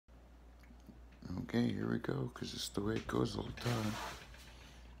Okay, here we go, because it's the way it goes all the time.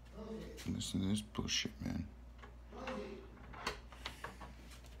 Listen to this bullshit, man.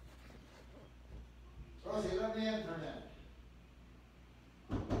 Rosie, let me in for a minute.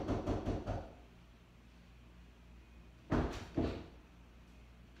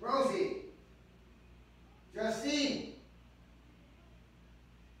 Rosie! Justine!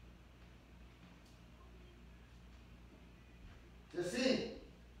 Justine!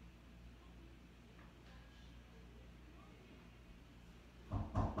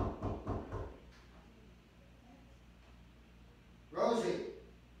 Rosie!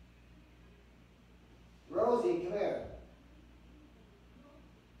 Rosie, come here.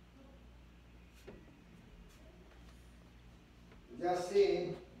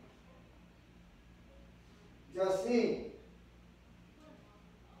 Justine. Justine.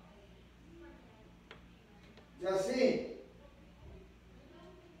 Justine.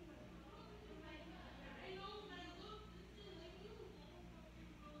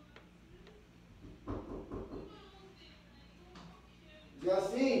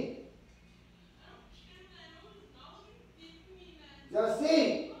 Justine.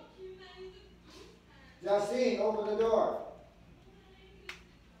 Justine. Justine, open the door.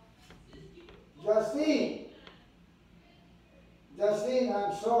 Justine. Justine,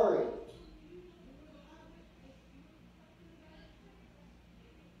 I'm sorry.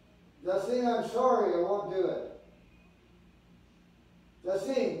 Justine, I'm sorry, I won't do it.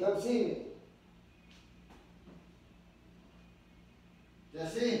 Justine, come see me.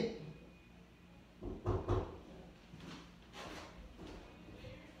 Justine.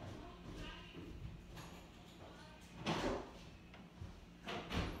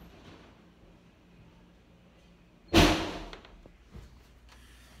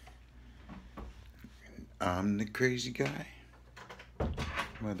 I'm the crazy guy.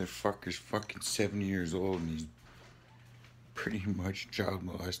 Motherfucker's fucking 70 years old and he's pretty much child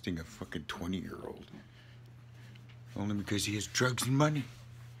molesting a fucking 20-year-old. Only because he has drugs and money.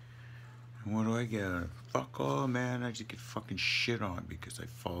 And what do I get? Fuck all, man. I just get fucking shit on because I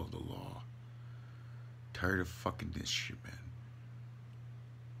follow the law. Tired of fucking this shit, man.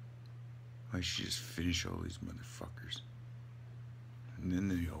 I should just finish all these motherfuckers. And then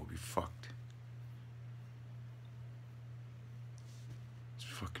they all be fucked. It's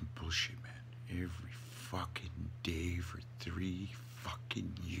fucking bullshit, man. Every fucking day for 3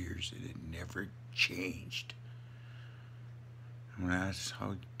 fucking years and it never changed. And that's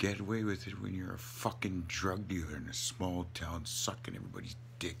how you get away with it when you're a fucking drug dealer in a small town sucking everybody's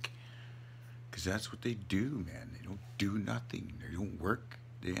dick. Because that's what they do, man. They don't do nothing. They don't work.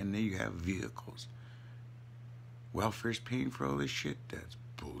 And then you have vehicles. Welfare's paying for all this shit? That's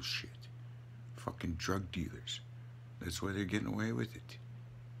bullshit. Fucking drug dealers. That's why they're getting away with it.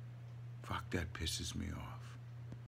 Fuck, that pisses me off.